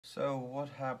So what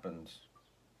happens?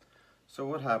 So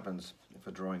what happens if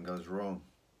a drawing goes wrong?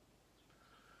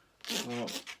 Well,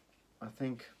 I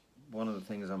think one of the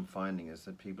things I'm finding is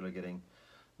that people are getting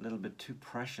a little bit too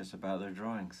precious about their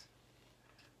drawings.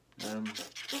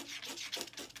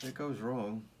 If it goes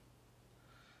wrong,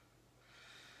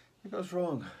 it goes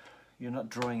wrong. You're not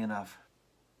drawing enough.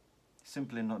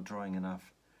 Simply not drawing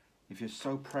enough. If you're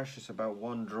so precious about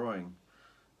one drawing,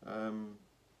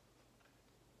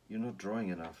 you're not drawing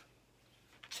enough.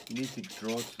 You need to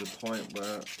draw to the point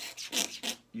where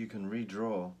you can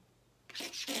redraw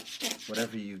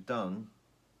whatever you've done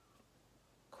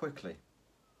quickly.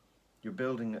 You're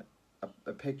building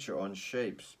a picture on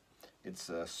shapes. It's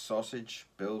a sausage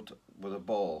built with a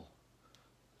ball,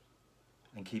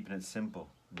 and keeping it simple.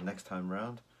 Next time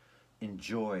round,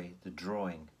 enjoy the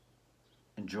drawing.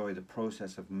 Enjoy the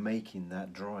process of making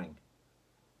that drawing.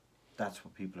 That's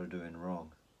what people are doing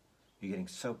wrong. You're getting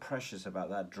so precious about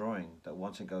that drawing that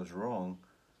once it goes wrong,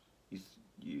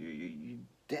 you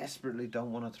desperately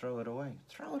don't want to throw it away.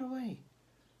 Throw it away.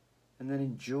 And then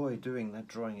enjoy doing that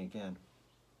drawing again.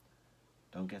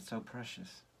 Don't get so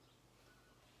precious.